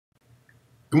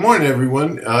Good morning,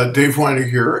 everyone. Dave Weiner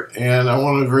here, and I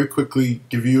want to very quickly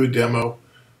give you a demo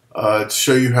to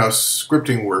show you how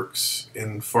scripting works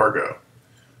in Fargo.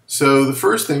 So the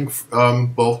first thing,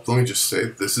 well, let me just say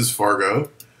this is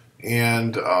Fargo,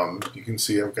 and you can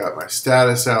see I've got my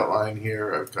status outline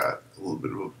here. I've got a little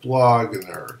bit of a blog, and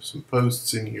there are some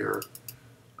posts in here.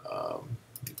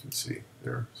 You can see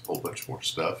there's a whole bunch more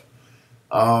stuff.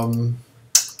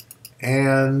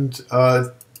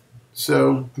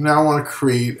 So now I want to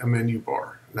create a menu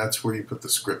bar. And that's where you put the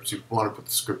scripts. You want to put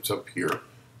the scripts up here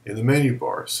in the menu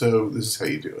bar. So this is how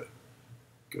you do it.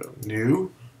 Go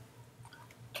New,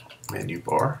 Menu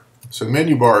Bar. So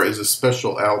menu bar is a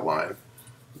special outline.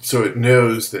 So it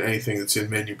knows that anything that's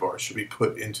in menu bar should be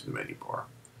put into the menu bar.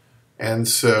 And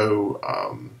so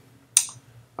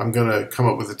I'm going to come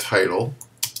up with a title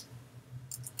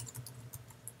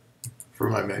for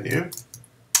my menu.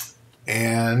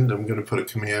 And I'm going to put a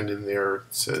command in there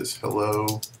that says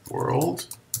hello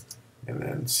world, and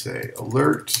then say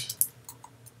alert.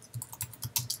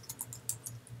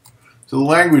 So the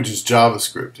language is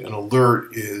JavaScript, and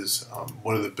alert is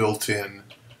one of the built-in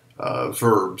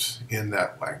verbs in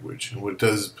that language. And what it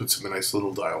does is it puts in a nice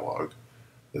little dialogue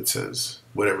that says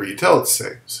whatever you tell it to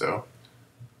say. So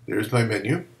there's my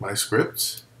menu, my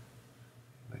scripts.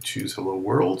 I choose hello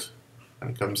world, and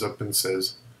it comes up and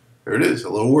says, there it is,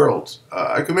 hello world.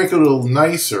 I can make it a little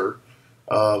nicer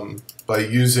by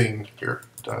using here,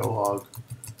 Dialog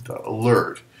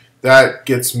Alert. That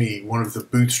gets me one of the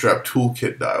Bootstrap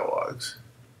Toolkit dialogues.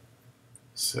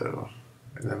 So,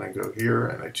 and then I go here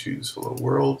and I choose hello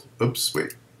world. Oops,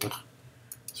 wait. Ugh,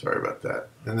 sorry about that.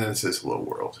 And then it says hello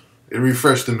world. It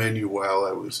refreshed the menu while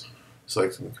I was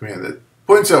selecting the command. That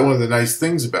points out one of the nice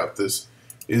things about this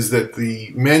is that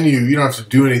the menu, you don't have to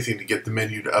do anything to get the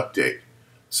menu to update.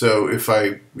 So if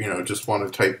I, just want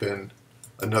to type in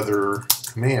another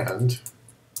command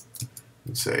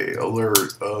and say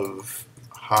alert of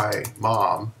hi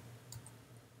mom,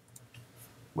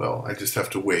 well, I just have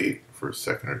to wait for a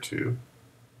second or two.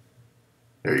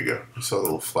 There you go. You saw the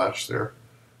little flash there.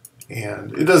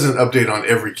 And it doesn't update on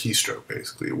every keystroke,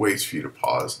 basically. It waits for you to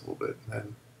pause a little bit.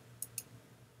 And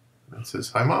then it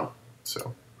says hi mom.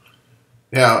 So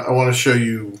now I want to show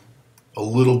you a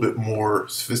little bit more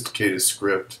sophisticated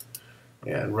script,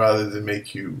 and rather than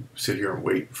make you sit here and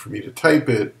wait for me to type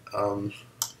it, I'll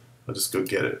just go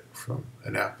get it from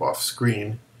an app off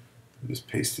screen and just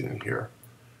paste it in here.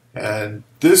 And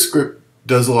this script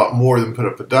does a lot more than put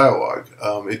up a dialogue.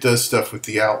 It does stuff with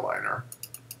the outliner,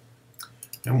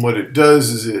 and what it does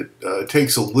is it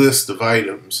takes a list of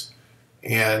items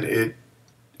and it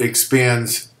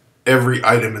expands every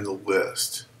item in the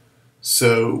list.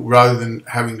 So rather than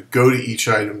having to go to each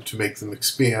item to make them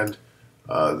expand,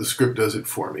 the script does it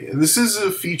for me. And this is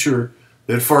a feature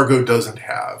that Fargo doesn't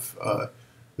have.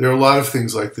 There are a lot of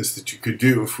things like this that you could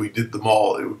do. If we did them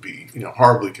all, it would be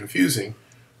horribly confusing.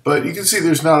 But you can see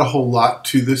there's not a whole lot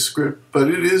to this script, but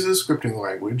it is a scripting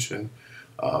language. And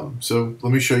so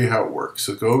let me show you how it works.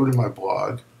 So go over to my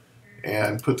blog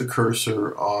and put the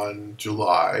cursor on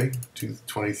July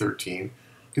 2013. You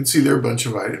can see there are a bunch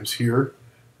of items here.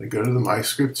 I go to the My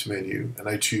Scripts menu and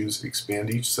I choose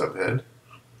Expand Each Subhead,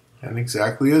 and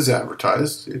exactly as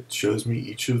advertised, it shows me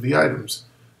each of the items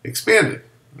expanded,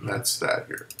 and that's that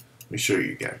here. Let me show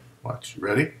you again. Watch. You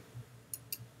ready?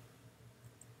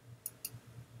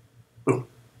 Boom.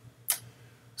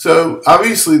 So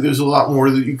obviously there's a lot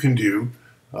more that you can do.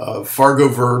 Fargo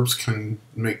verbs can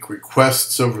make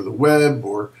requests over the web,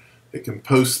 or they can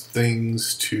post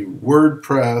things to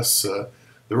WordPress.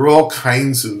 There are all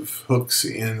kinds of hooks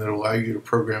in that allow you to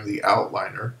program the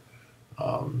outliner.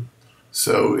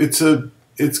 So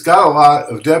it's got a lot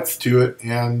of depth to it,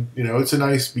 and it's a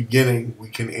nice beginning. We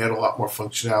can add a lot more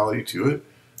functionality to it,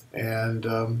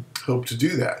 and hope to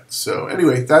do that. So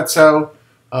anyway, that's how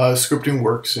scripting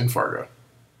works in Fargo.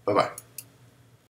 Bye-bye.